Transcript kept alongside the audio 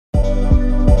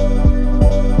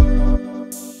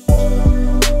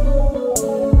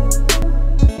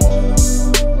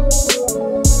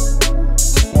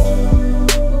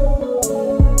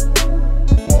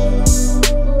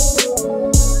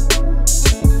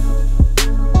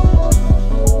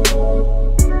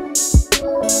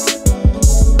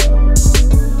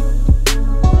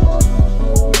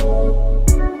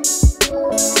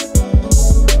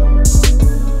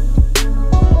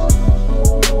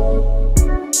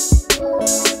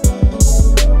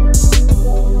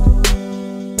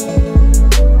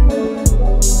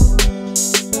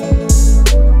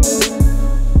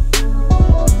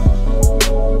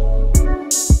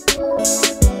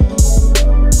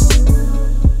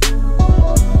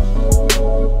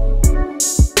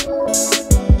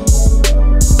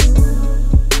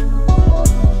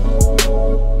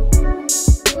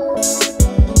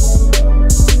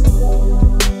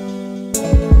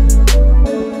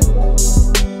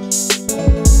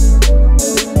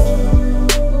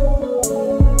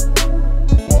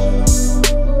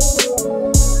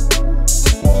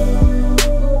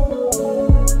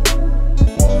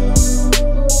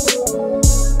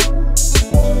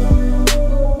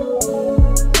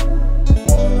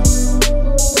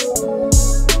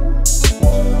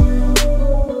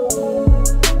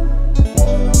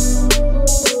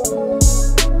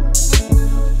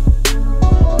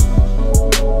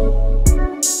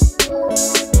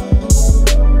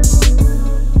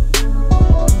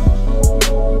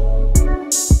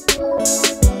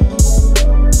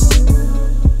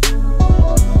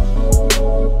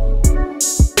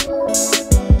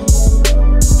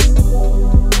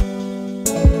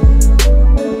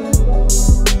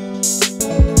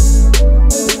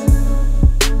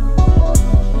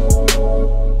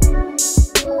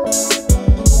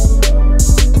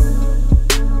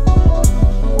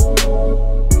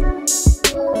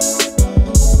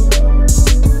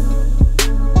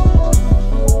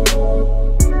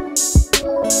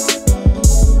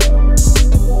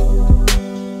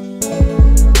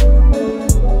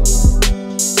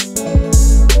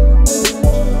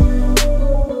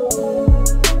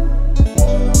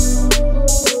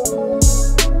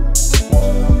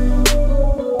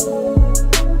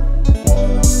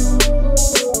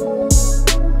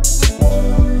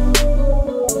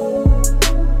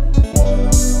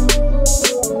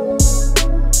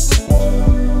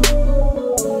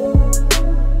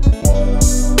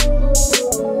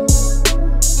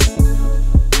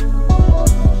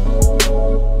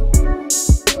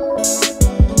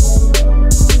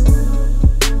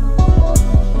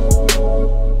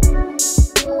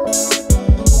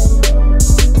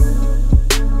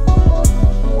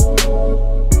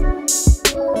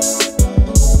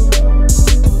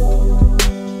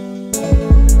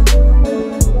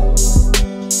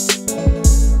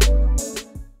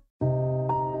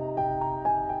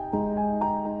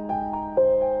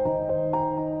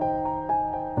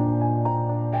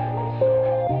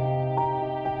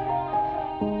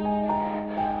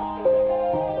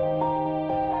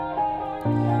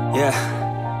Yeah.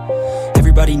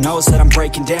 Everybody knows that I'm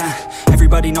breaking down.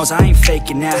 Everybody knows I ain't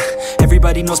faking now.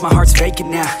 Everybody knows my heart's vacant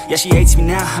now. Yeah, she hates me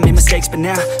now, I made mistakes but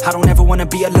now I don't ever wanna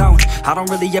be alone. I don't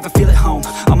really ever feel at home.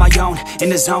 On my own, in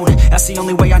the zone, that's the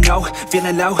only way I know.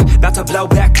 Feeling low, about to blow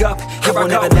back up. Here I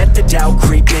won't ever let the doubt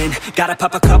creep in. Gotta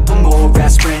pop a couple more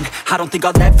aspirin. I don't think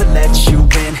I'll ever let you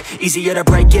in. Easier to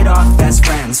break it off best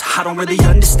friends. I don't really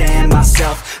understand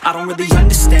myself. I don't really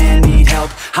understand, need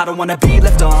help. I don't wanna be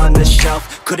left on the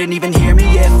shelf. Couldn't even hear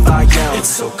me if I yelled. It's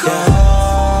so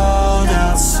cold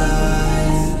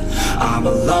outside, I'm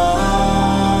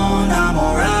alone, I'm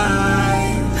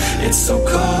alright. It's so